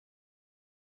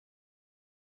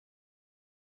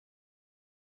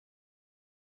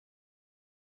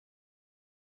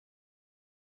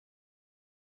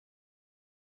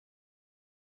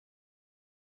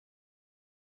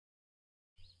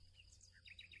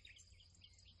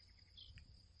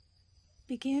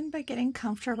Begin by getting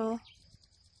comfortable,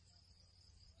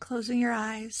 closing your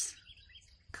eyes,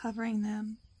 covering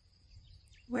them,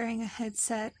 wearing a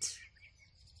headset,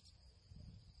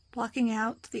 blocking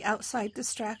out the outside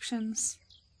distractions.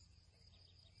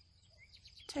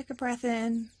 Take a breath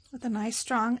in with a nice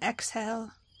strong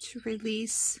exhale to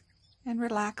release and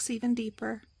relax even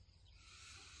deeper.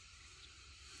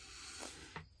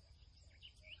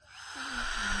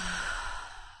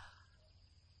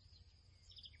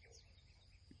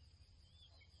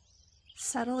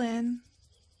 Settle in,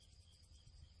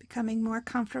 becoming more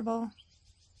comfortable,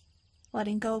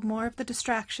 letting go more of the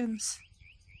distractions,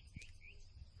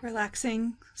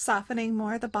 relaxing, softening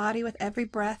more of the body with every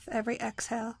breath, every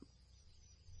exhale.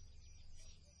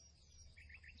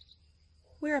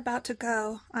 We're about to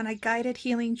go on a guided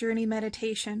healing journey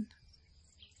meditation.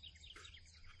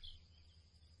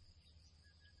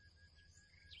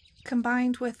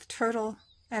 Combined with turtle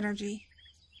energy.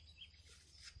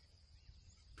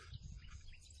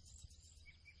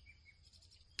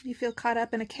 You feel caught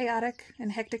up in a chaotic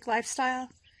and hectic lifestyle,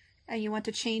 and you want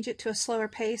to change it to a slower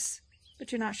pace,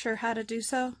 but you're not sure how to do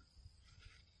so.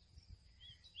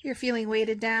 You're feeling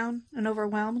weighted down and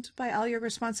overwhelmed by all your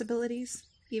responsibilities,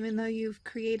 even though you've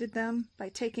created them by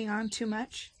taking on too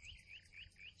much.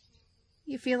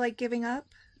 You feel like giving up,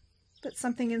 but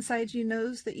something inside you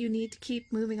knows that you need to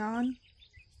keep moving on.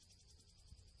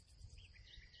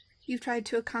 You've tried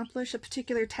to accomplish a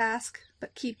particular task,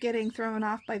 but keep getting thrown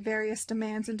off by various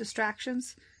demands and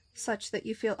distractions, such that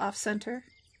you feel off-center.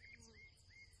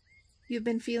 You've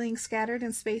been feeling scattered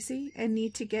and spacey and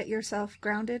need to get yourself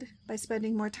grounded by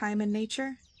spending more time in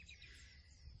nature.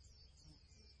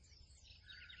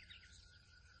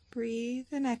 Breathe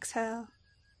and exhale,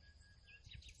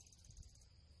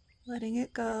 letting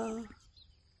it go,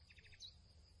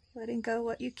 letting go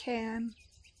what you can.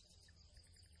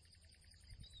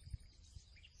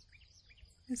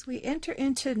 As we enter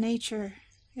into nature,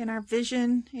 in our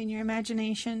vision, in your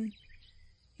imagination,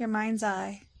 your mind's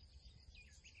eye,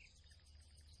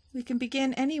 we can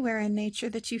begin anywhere in nature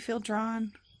that you feel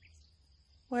drawn,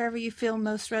 wherever you feel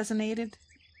most resonated,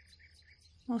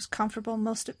 most comfortable,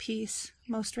 most at peace,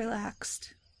 most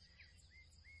relaxed.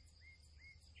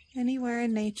 Anywhere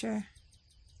in nature,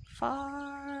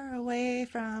 far away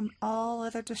from all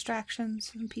other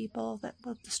distractions and people that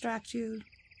will distract you,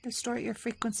 distort your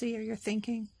frequency or your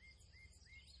thinking.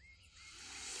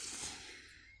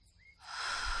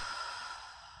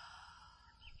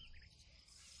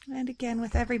 And again,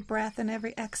 with every breath and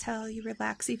every exhale, you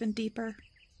relax even deeper.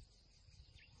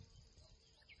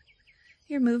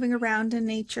 You're moving around in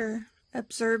nature,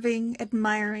 observing,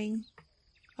 admiring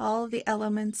all of the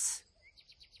elements,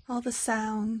 all the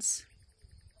sounds,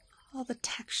 all the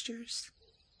textures,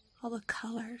 all the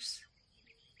colors.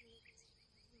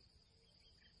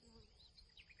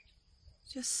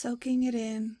 Just soaking it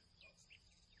in.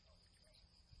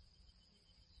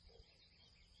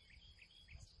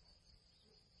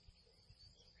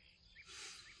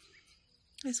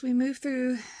 As we move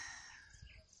through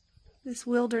this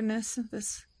wilderness,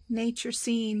 this nature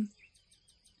scene,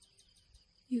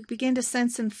 you begin to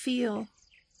sense and feel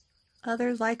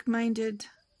other like-minded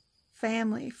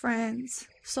family, friends,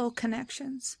 soul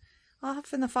connections,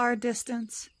 off in the far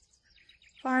distance.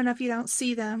 Far enough you don't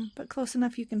see them, but close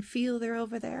enough you can feel they're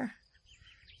over there,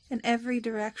 in every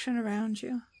direction around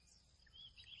you.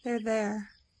 They're there.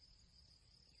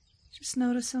 Just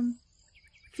notice them,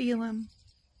 feel them,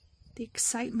 the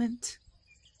excitement,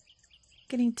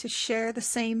 getting to share the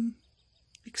same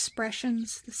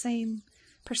expressions, the same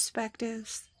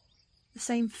perspectives, the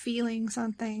same feelings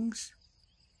on things.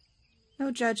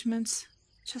 No judgments,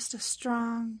 just a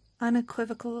strong,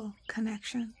 unequivocal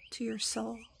connection to your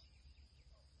soul.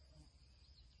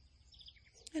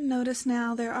 And notice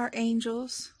now there are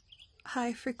angels,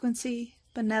 high-frequency,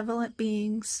 benevolent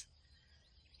beings,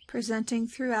 presenting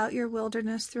throughout your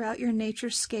wilderness, throughout your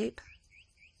naturescape.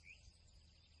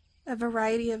 A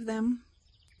variety of them,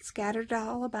 scattered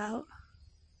all about.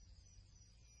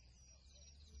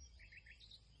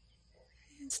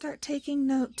 And start taking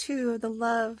note, too, of the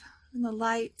love and the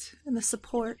light and the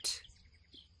support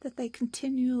that they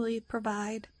continually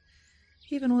provide,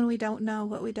 even when we don't know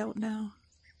what we don't know.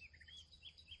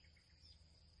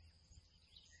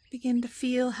 Begin to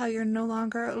feel how you're no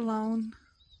longer alone.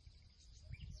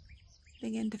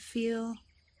 Begin to feel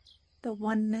the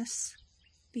oneness,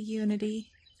 the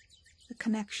unity, the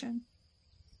connection.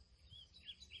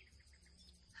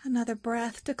 Another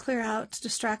breath to clear out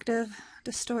distractive,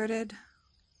 distorted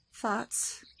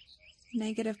thoughts,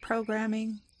 negative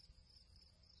programming.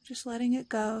 Just letting it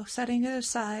go, setting it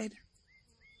aside.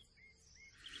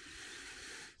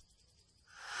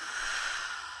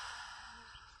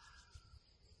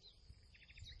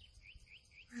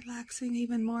 relaxing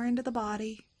even more into the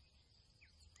body,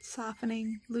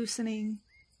 softening, loosening.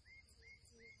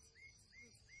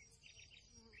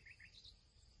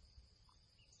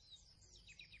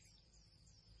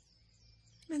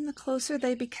 And the closer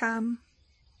they become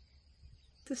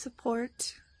to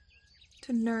support,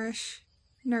 to nourish,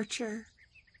 nurture,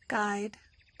 guide,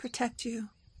 protect you.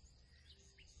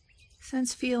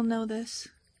 Sense, feel, know this.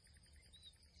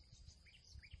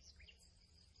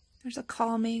 There's a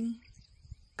calming,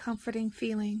 comforting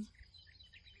feeling,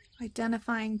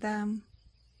 identifying them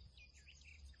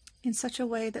in such a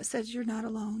way that says you're not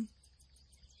alone.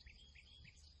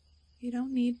 You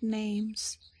don't need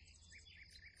names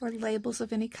or labels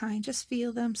of any kind. Just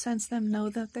feel them, sense them, know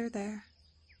that they're there.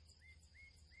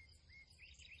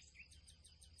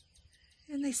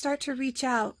 And they start to reach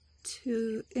out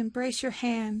to embrace your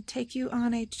hand, take you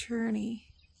on a journey.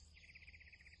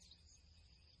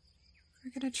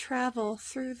 We're going to travel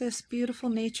through this beautiful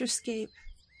naturescape,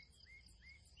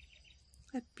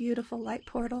 that beautiful light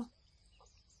portal.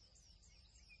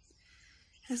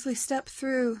 As we step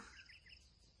through,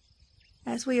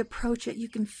 as we approach it, you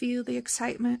can feel the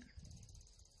excitement,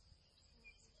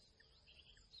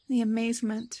 the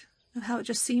amazement of how it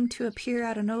just seemed to appear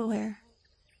out of nowhere.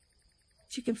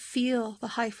 You can feel the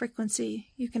high frequency.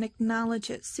 You can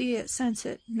acknowledge it, see it, sense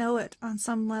it, know it on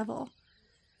some level.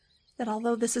 That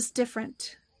although this is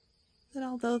different, that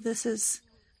although this is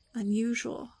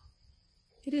unusual,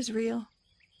 it is real.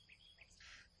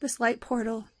 This light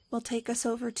portal will take us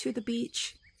over to the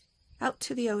beach, out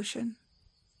to the ocean.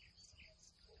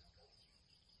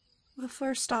 We'll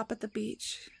first stop at the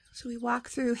beach. So we walk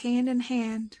through hand in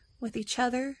hand with each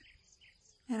other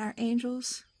and our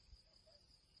angels,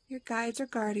 your guides or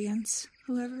guardians,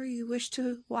 whoever you wish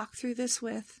to walk through this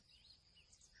with.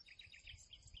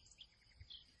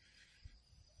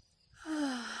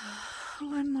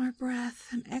 One more breath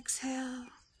and exhale.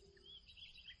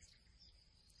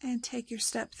 And take your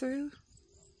step through.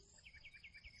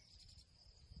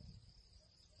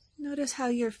 Notice how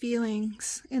your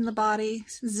feelings in the body,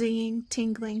 zinging,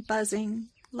 tingling, buzzing,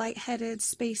 lightheaded,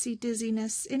 spacey,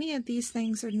 dizziness, any of these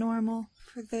things are normal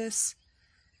for this.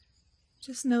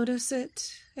 Just notice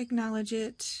it, acknowledge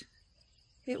it.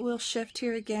 It will shift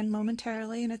here again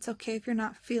momentarily, and it's okay if you're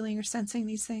not feeling or sensing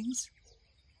these things.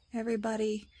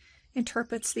 Everybody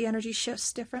interprets the energy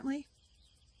shifts differently.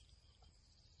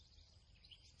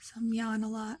 Some yawn a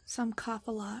lot, some cough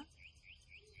a lot,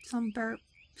 some burp,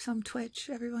 some twitch.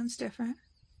 Everyone's different.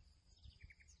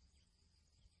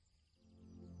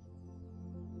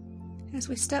 As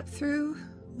we step through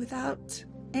without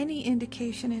any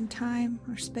indication in time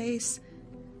or space,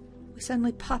 we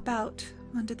suddenly pop out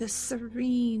onto this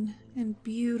serene and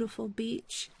beautiful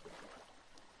beach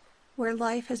where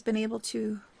life has been able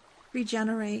to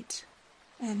regenerate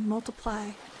and multiply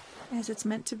as it's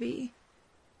meant to be.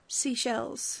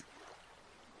 Seashells,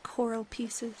 coral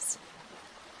pieces,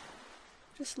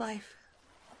 just life,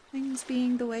 things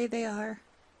being the way they are.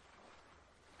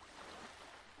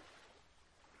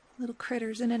 Little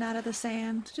critters in and out of the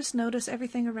sand. Just notice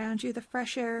everything around you, the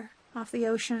fresh air off the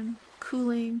ocean,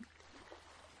 cooling,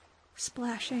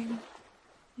 splashing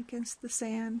against the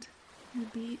sand and the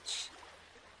beach.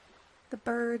 The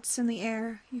birds in the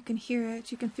air, you can hear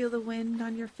it, you can feel the wind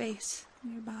on your face,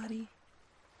 on your body.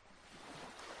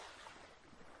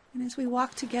 And as we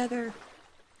walk together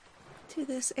to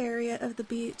this area of the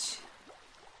beach,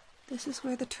 this is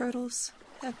where the turtles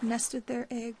have nested their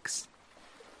eggs,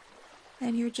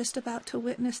 and you're just about to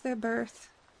witness their birth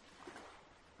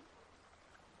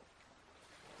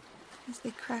as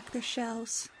they crack their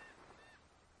shells,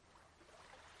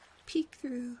 peek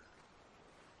through,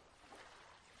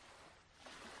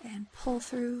 and pull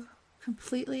through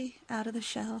completely out of the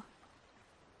shell,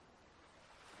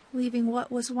 leaving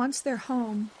what was once their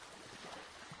home,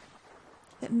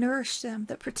 that nourished them,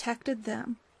 that protected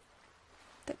them,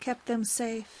 that kept them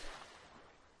safe,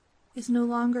 is no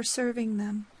longer serving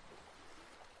them.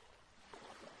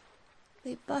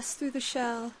 They bust through the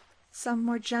shell, some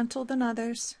more gentle than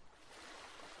others,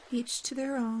 each to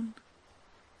their own,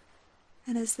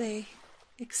 and as they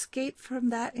escape from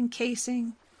that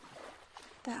encasing,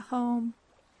 that home,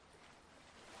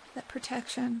 that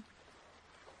protection,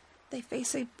 they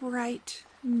face a bright,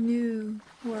 new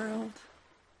world.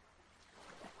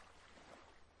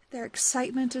 Their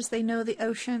excitement as they know the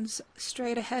ocean's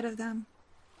straight ahead of them.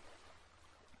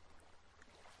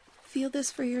 Feel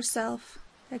this for yourself.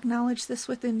 Acknowledge this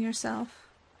within yourself.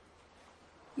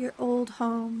 Your old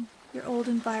home, your old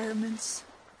environments,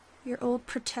 your old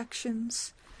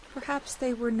protections. Perhaps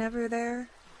they were never there.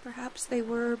 Perhaps they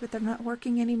were, but they're not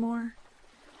working anymore.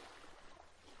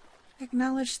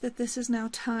 Acknowledge that this is now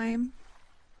time.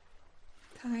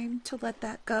 Time to let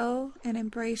that go and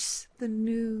embrace the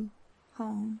new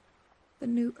home, the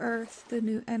new earth, the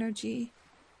new energy,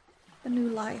 the new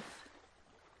life.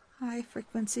 High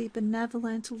frequency,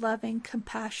 benevolent, loving,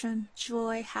 compassion,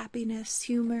 joy, happiness,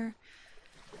 humor.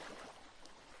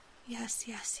 Yes,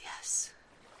 yes, yes.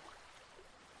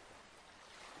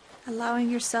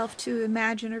 Allowing yourself to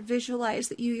imagine or visualize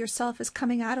that you yourself is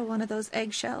coming out of one of those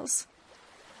eggshells.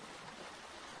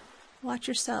 Watch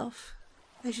yourself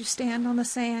as you stand on the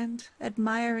sand,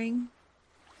 admiring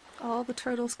all the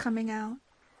turtles coming out.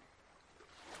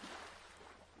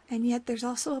 And yet there's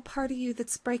also a part of you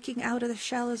that's breaking out of the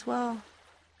shell as well.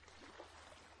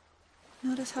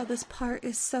 Notice how this part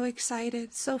is so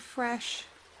excited, so fresh,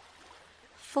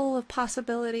 full of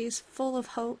possibilities, full of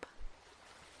hope,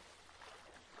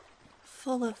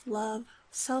 full of love,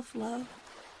 self-love,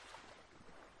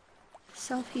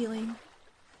 self-healing.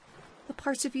 The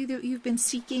parts of you that you've been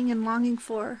seeking and longing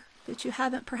for, that you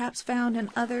haven't perhaps found in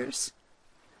others,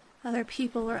 other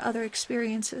people, or other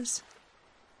experiences.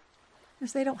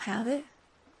 Because they don't have it.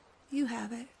 You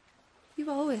have it. You've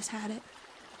always had it.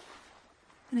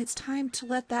 And it's time to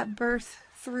let that birth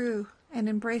through and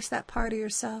embrace that part of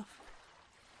yourself.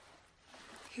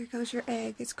 Here goes your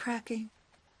egg. It's cracking.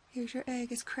 Here's your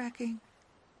egg. It's cracking.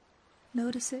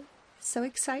 Notice it. It's so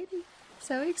exciting.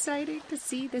 So exciting to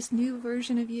see this new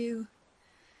version of you.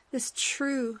 This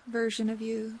true version of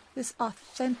you. This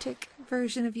authentic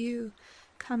version of you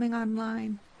coming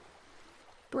online.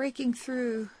 Breaking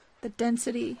through the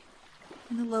density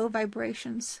and the low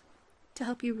vibrations to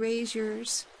help you raise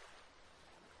yours.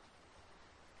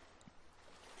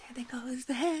 There they go. There's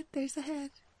the head. There's the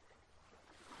head.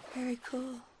 Very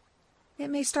cool. It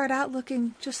may start out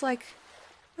looking just like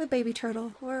a baby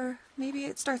turtle, or maybe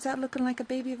it starts out looking like a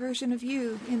baby version of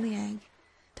you in the egg.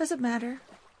 Doesn't matter.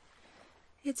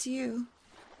 It's you.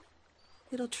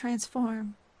 It'll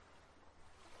transform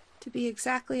to be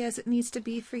exactly as it needs to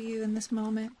be for you in this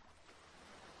moment.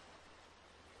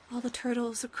 All the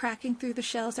turtles are cracking through the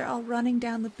shells. They're all running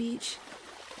down the beach.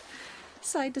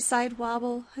 Side to side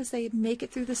wobble as they make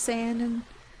it through the sand and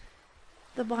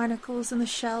the barnacles and the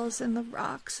shells and the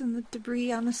rocks and the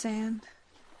debris on the sand.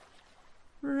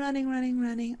 Running, running,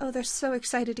 running. Oh, they're so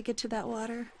excited to get to that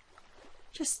water.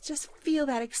 Just feel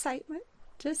that excitement.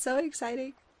 Just so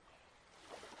exciting.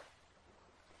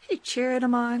 You're cheering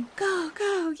them on. Go,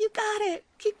 go, you got it.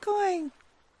 Keep going.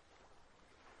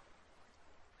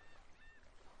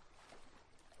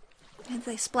 As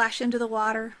they splash into the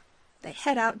water, they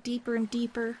head out deeper and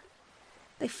deeper.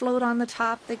 They float on the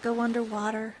top. They go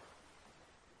underwater.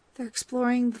 They're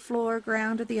exploring the floor,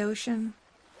 ground of the ocean.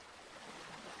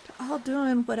 They're all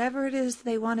doing whatever it is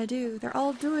they want to do. They're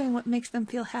all doing what makes them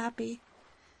feel happy.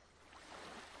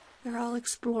 They're all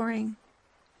exploring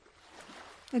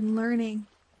and learning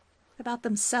about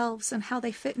themselves and how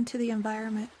they fit into the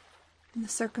environment and the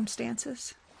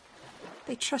circumstances.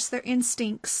 They trust their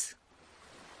instincts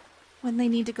when they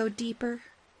need to go deeper,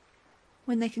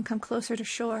 when they can come closer to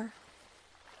shore,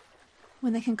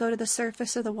 when they can go to the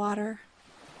surface of the water,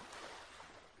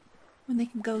 when they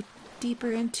can go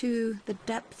deeper into the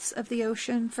depths of the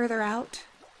ocean, further out.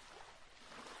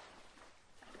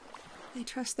 They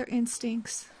trust their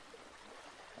instincts.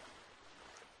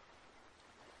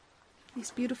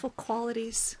 These beautiful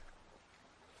qualities.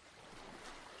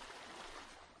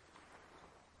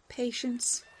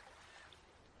 Patience,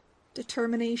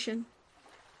 determination,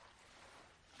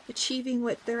 achieving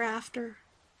what they're after,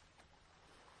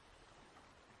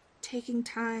 taking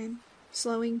time,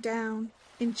 slowing down,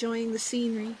 enjoying the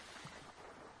scenery.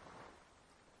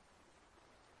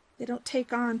 They don't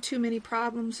take on too many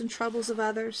problems and troubles of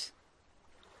others.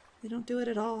 They don't do it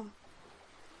at all.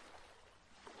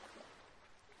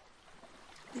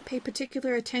 They pay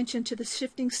particular attention to the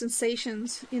shifting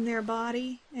sensations in their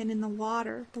body and in the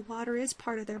water. The water is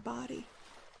part of their body.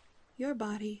 Your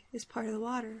body is part of the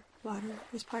water. Water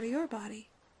is part of your body.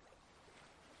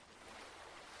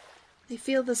 They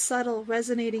feel the subtle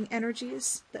resonating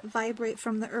energies that vibrate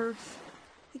from the earth.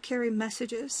 They carry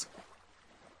messages.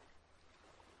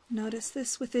 Notice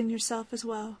this within yourself as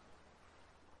well.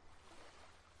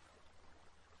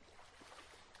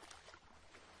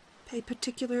 Pay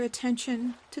particular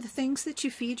attention to the things that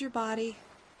you feed your body,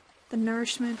 the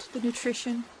nourishment, the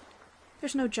nutrition.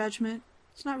 There's no judgment.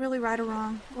 It's not really right or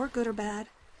wrong, or good or bad.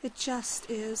 It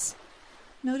just is.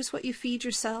 Notice what you feed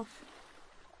yourself.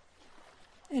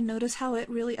 And notice how it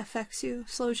really affects you,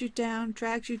 slows you down,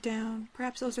 drags you down.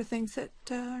 Perhaps those are things that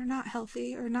are not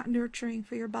healthy or not nurturing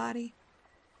for your body.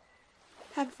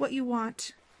 Have what you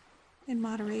want in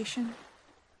moderation.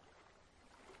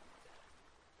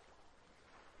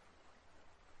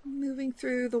 Moving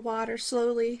through the water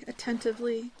slowly,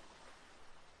 attentively,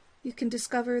 you can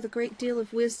discover the great deal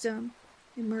of wisdom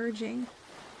emerging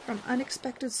from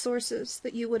unexpected sources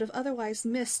that you would have otherwise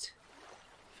missed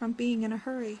from being in a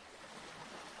hurry.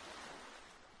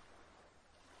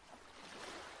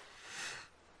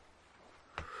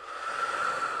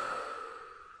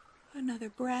 Another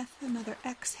breath, another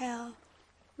exhale,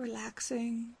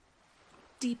 relaxing,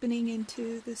 deepening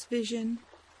into this vision.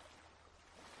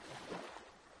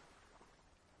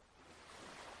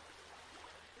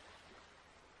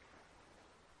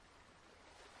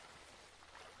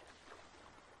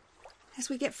 As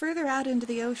we get further out into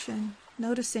the ocean,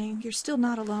 noticing you're still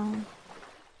not alone.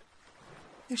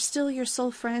 There's still your soul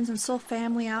friends and soul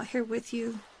family out here with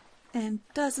you, and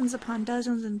dozens upon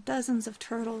dozens and dozens of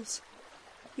turtles.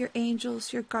 Your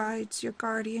angels, your guides, your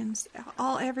guardians,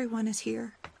 everyone is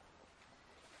here.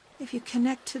 If you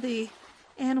connect to the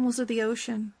animals of the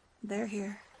ocean, they're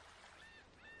here.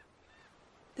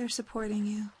 They're supporting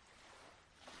you.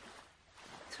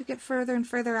 As we get further and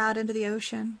further out into the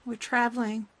ocean, we're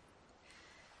traveling.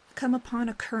 Come upon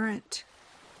a current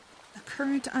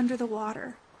under the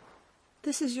water.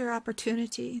 This is your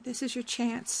opportunity. This is your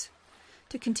chance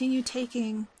to continue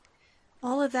taking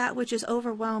all of that which is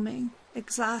overwhelming,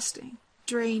 exhausting,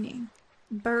 draining,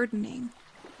 burdening,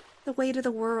 the weight of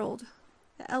the world,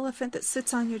 the elephant that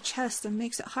sits on your chest and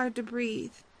makes it hard to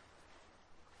breathe.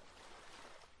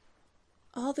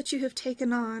 All that you have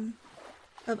taken on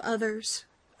of others,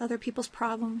 other people's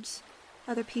problems,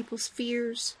 other people's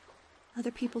fears, other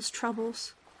people's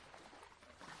troubles.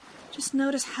 Just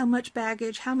notice how much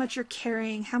baggage, how much you're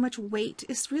carrying, how much weight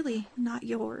is really not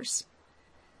yours.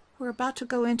 We're about to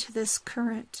go into this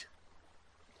current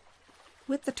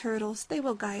with the turtles. They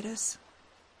will guide us.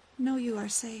 Know you are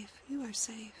safe. You are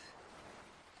safe.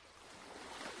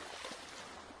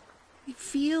 You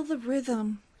feel the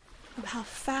rhythm of how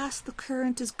fast the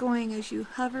current is going as you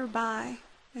hover by,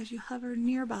 as you hover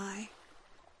nearby.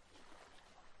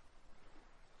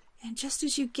 And just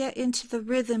as you get into the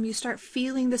rhythm, you start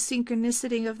feeling the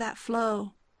synchronicity of that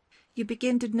flow. You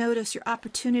begin to notice your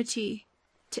opportunity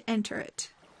to enter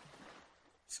it.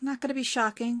 It's not going to be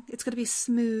shocking. It's going to be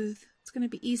smooth. It's going to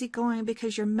be easygoing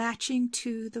because you're matching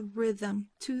to the rhythm,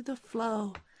 to the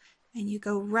flow. And you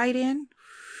go right in.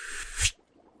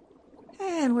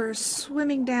 And we're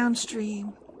swimming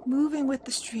downstream, moving with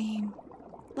the stream,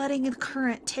 letting the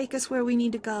current take us where we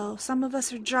need to go. Some of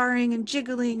us are jarring and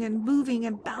jiggling and moving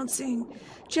and bouncing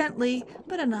gently,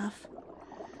 but enough.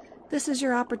 This is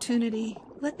your opportunity.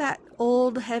 Let that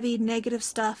old, heavy, negative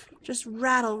stuff just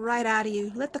rattle right out of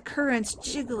you. Let the currents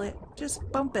jiggle it.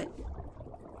 Just bump it.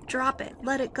 Drop it.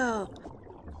 Let it go.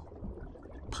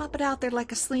 Pop it out there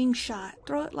like a slingshot.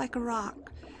 Throw it like a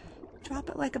rock. Drop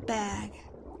it like a bag.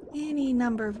 Any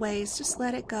number of ways. Just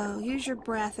let it go. Use your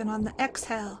breath, and on the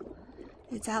exhale,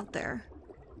 it's out there.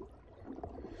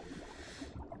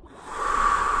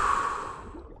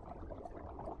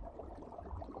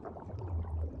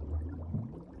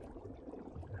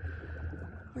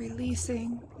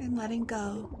 Releasing and letting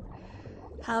go.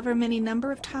 However many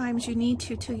number of times you need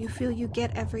to till you feel you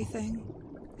get everything.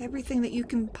 Everything that you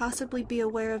can possibly be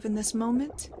aware of in this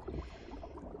moment.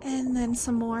 And then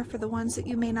some more for the ones that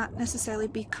you may not necessarily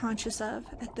be conscious of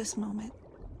at this moment.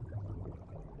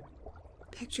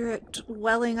 Picture it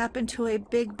welling up into a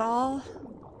big ball.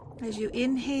 As you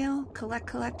inhale,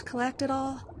 collect it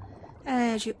all.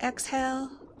 And as you exhale,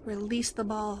 release the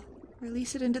ball.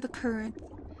 Release it into the current.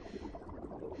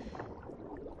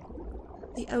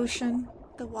 The ocean,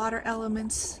 the water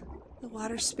elements, the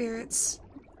water spirits,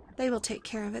 they will take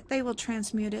care of it. They will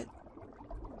transmute it.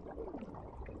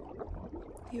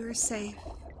 You are safe.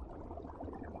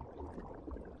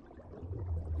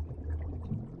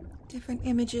 Different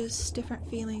images, different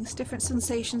feelings, different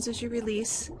sensations as you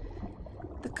release.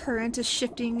 The current is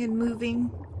shifting and moving.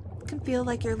 It can feel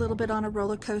like you're a little bit on a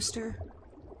roller coaster.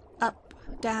 Up,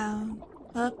 down,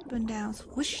 up and down.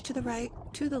 Swoosh to the right,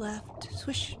 to the left.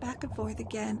 Swish back and forth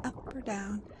again, up or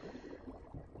down.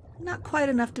 Not quite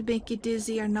enough to make you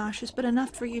dizzy or nauseous, but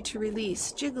enough for you to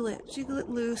release. Jiggle it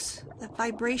loose. That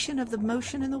vibration of the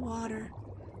motion in the water.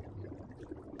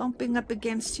 Bumping up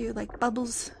against you like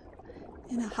bubbles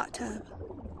in a hot tub.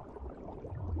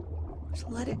 Just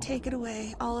let it take it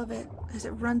away, all of it, as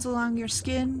it runs along your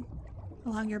skin,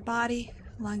 along your body,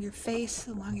 along your face,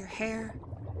 along your hair.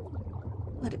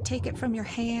 Let it take it from your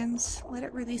hands. Let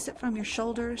it release it from your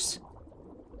shoulders.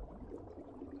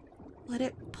 Let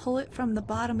it pull it from the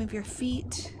bottom of your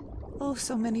feet. Oh,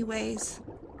 so many ways.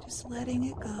 Just letting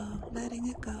it go, letting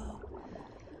it go.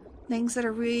 Things that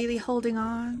are really holding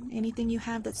on, anything you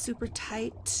have that's super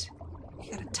tight,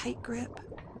 you got a tight grip,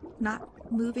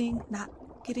 not moving, not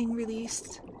getting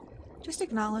released. Just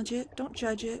acknowledge it. Don't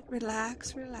judge it.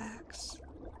 Relax, relax.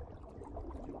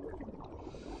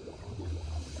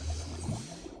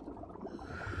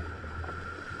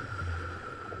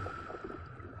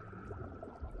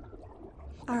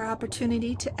 Our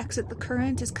opportunity to exit the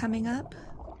current is coming up.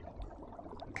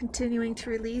 Continuing to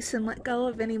release and let go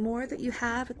of any more that you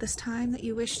have at this time that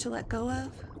you wish to let go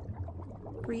of.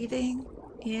 Breathing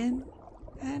in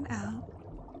and out.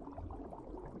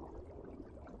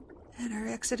 And our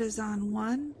exit is on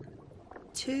 1,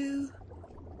 2,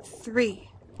 3.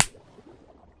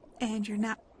 And you're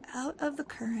now out of the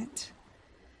current.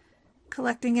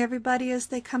 Collecting everybody as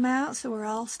they come out so we're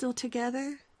all still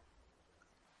together.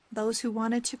 Those who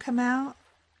wanted to come out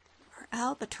are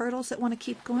out. The turtles that want to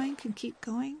keep going can keep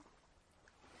going.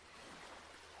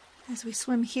 As we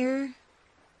swim here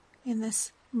in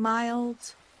this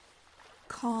mild,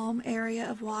 calm area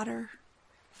of water,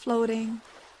 floating,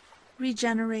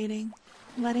 regenerating,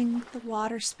 letting the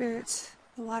water spirits,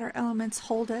 the water elements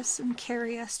hold us and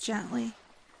carry us gently,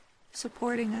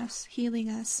 supporting us, healing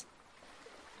us.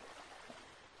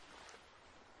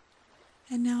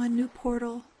 And now a new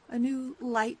portal, a new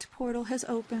light portal has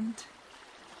opened.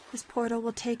 This portal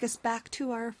will take us back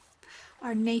to our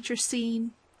nature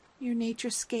scene, your nature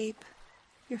scape,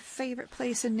 your favorite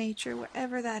place in nature,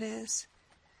 wherever that is.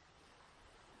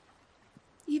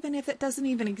 Even if it doesn't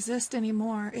even exist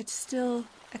anymore, it's still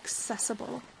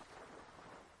accessible.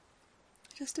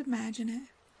 Just imagine it.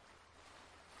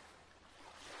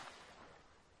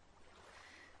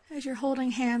 As you're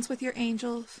holding hands with your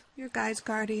angels, your guides,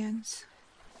 guardians,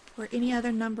 or any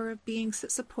other number of beings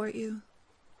that support you.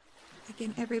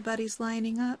 Again, everybody's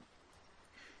lining up.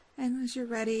 And as you're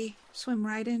ready, swim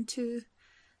right into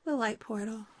the light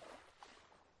portal.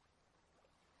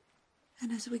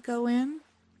 And as we go in,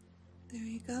 there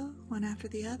you go, one after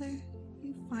the other,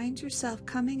 you find yourself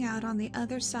coming out on the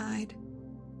other side,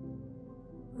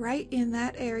 right in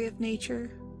that area of nature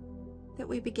that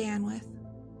we began with.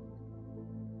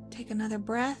 Take another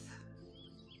breath,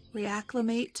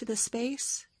 reacclimate to the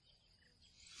space.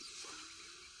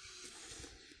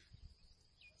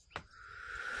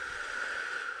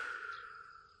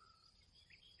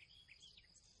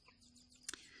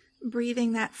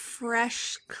 Breathing that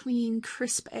fresh, clean,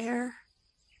 crisp air.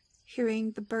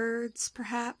 Hearing the birds,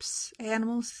 perhaps,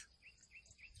 animals.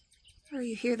 Or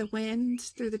you hear the wind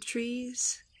through the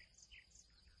trees.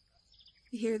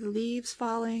 You hear the leaves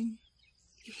falling.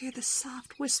 You hear the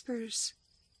soft whispers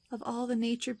of all the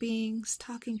nature beings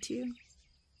talking to you.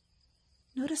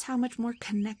 Notice how much more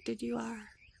connected you are.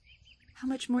 How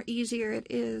much more easier it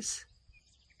is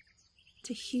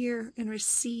to hear and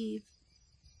receive.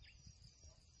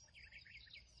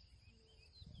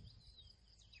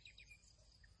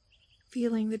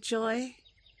 Feeling the joy,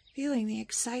 feeling the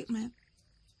excitement,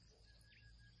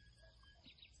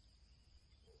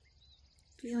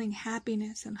 feeling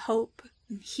happiness and hope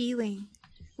and healing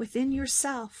within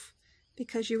yourself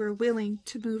because you are willing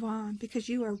to move on, because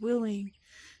you are willing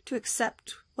to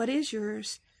accept what is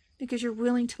yours, because you're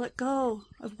willing to let go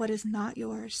of what is not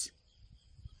yours.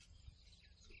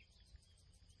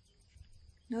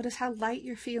 Notice how light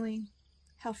you're feeling,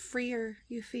 how freer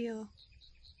you feel.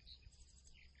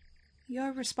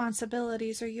 Your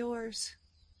responsibilities are yours.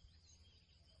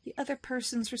 The other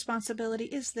person's responsibility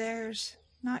is theirs,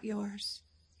 not yours.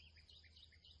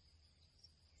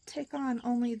 Take on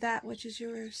only that which is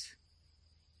yours.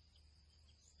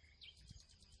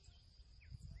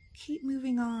 Keep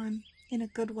moving on in a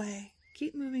good way.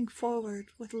 Keep moving forward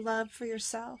with love for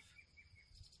yourself,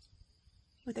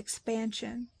 with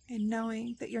expansion and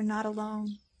knowing that you're not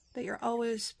alone, that you're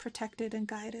always protected and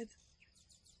guided.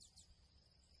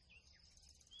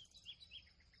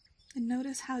 And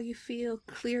notice how you feel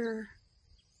clearer.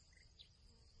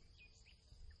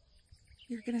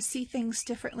 You're going to see things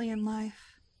differently in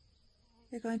life.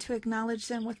 You're going to acknowledge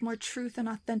them with more truth and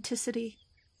authenticity,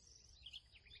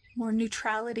 more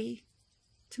neutrality,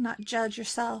 to not judge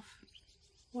yourself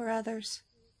or others.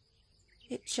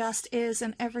 It just is,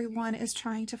 and everyone is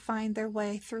trying to find their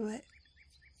way through it.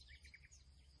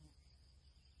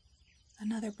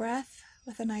 Another breath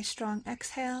with a nice strong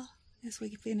exhale as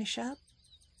we finish up.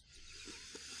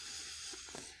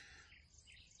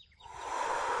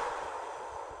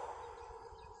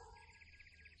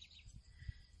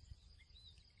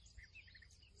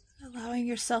 Allowing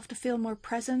yourself to feel more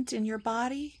present in your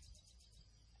body.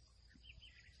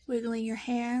 Wiggling your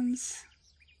hands,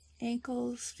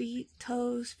 ankles, feet,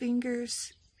 toes,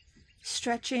 fingers.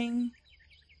 Stretching.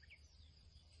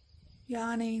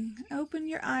 Yawning. Open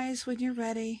your eyes when you're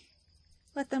ready.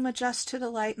 Let them adjust to the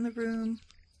light in the room.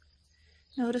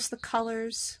 Notice the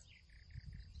colors,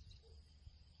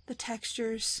 the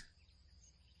textures,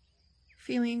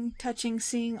 feeling, touching,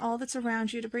 seeing all that's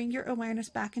around you to bring your awareness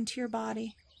back into your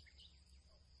body.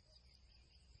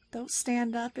 Don't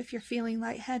stand up if you're feeling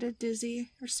lightheaded,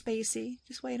 dizzy, or spacey.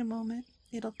 Just wait a moment.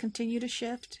 It'll continue to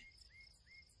shift.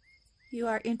 You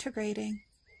are integrating.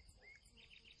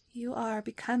 You are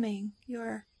becoming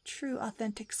your true,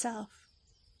 authentic self.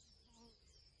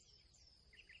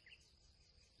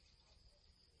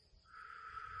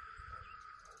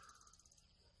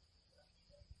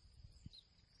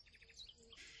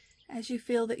 As you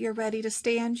feel that you're ready to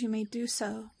stand, you may do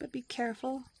so, but be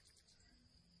careful.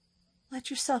 Let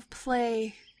yourself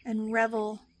play and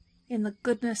revel in the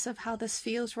goodness of how this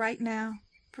feels right now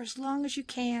for as long as you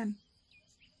can.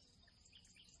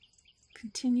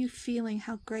 Continue feeling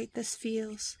how great this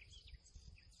feels.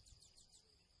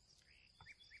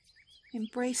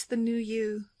 Embrace the new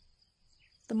you,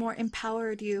 the more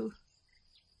empowered you.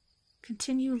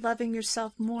 Continue loving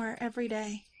yourself more every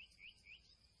day.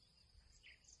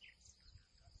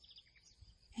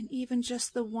 And even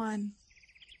just the one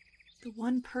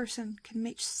person can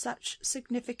make such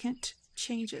significant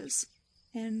changes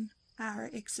in our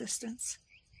existence.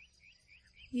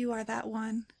 You are that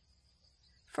one.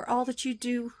 For all that you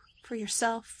do for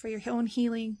yourself, for your own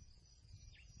healing,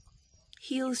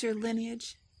 heals your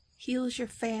lineage, heals your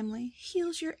family,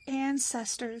 heals your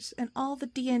ancestors, and all the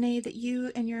DNA that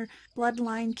you and your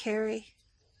bloodline carry.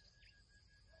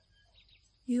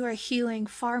 You are healing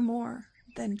far more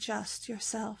than just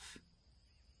yourself.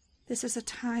 This is a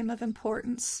time of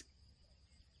importance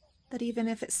that even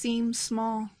if it seems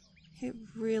small, it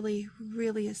really,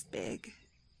 really is big.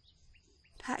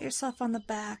 Pat yourself on the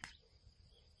back.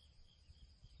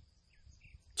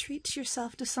 Treat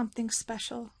yourself to something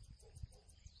special.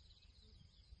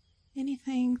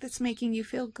 Anything that's making you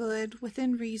feel good,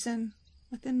 within reason,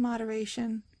 within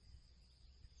moderation.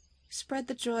 Spread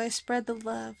the joy, spread the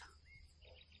love.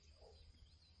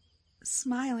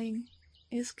 Smiling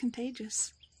is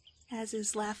contagious, as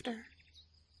is laughter.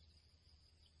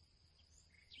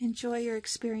 Enjoy your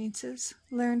experiences,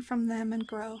 learn from them, and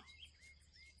grow.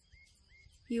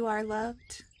 You are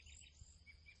loved.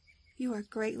 You are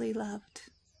greatly loved.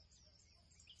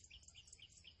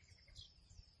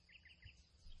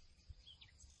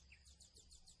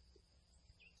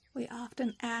 We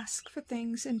often ask for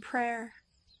things in prayer,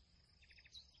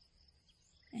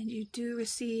 and you do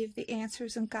receive the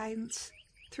answers and guidance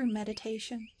through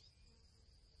meditation.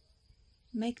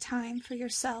 Make time for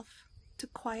yourself to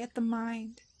quiet the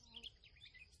mind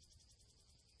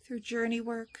through journey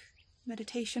work,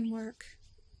 meditation work,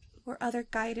 or other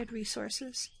guided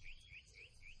resources.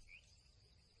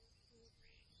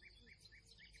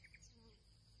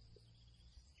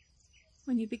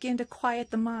 When you begin to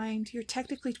quiet the mind, you're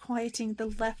technically quieting the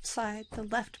left side, the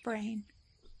left brain.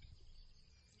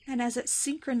 And as it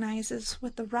synchronizes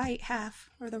with the right half,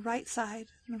 or the right side,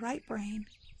 and the right brain,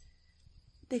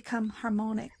 they become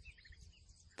harmonic.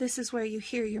 This is where you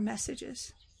hear your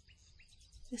messages.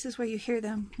 This is where you hear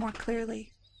them more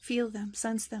clearly, feel them,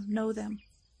 sense them, know them,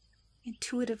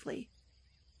 intuitively.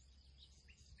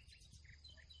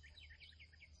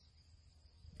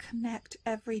 Connect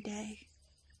every day.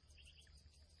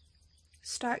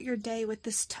 Start your day with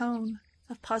this tone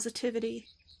of positivity,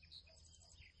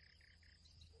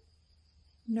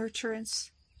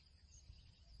 nurturance,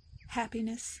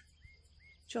 happiness,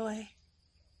 joy,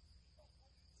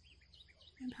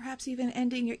 and perhaps even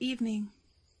ending your evening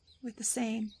with the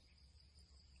same.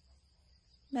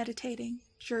 Meditating,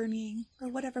 journeying, or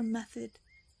whatever method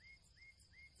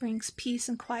brings peace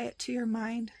and quiet to your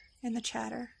mind and the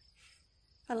chatter,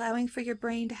 allowing for your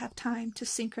brain to have time to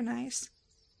synchronize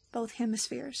both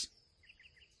hemispheres.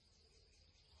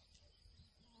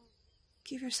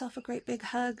 Give yourself a great big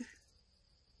hug,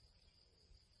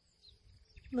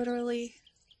 literally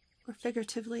or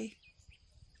figuratively.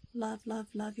 Love, love,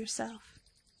 love yourself.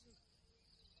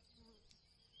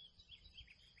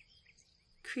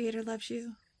 Creator loves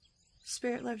you.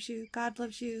 Spirit loves you. God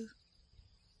loves you.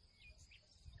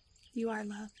 You are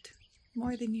loved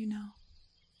more than you know.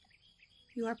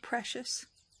 You are precious.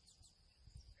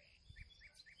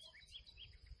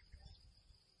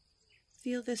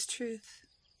 Feel this truth.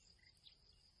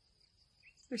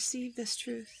 Receive this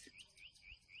truth.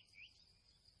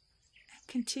 And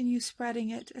continue spreading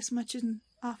it as much and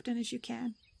often as you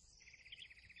can.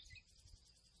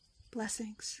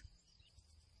 Blessings.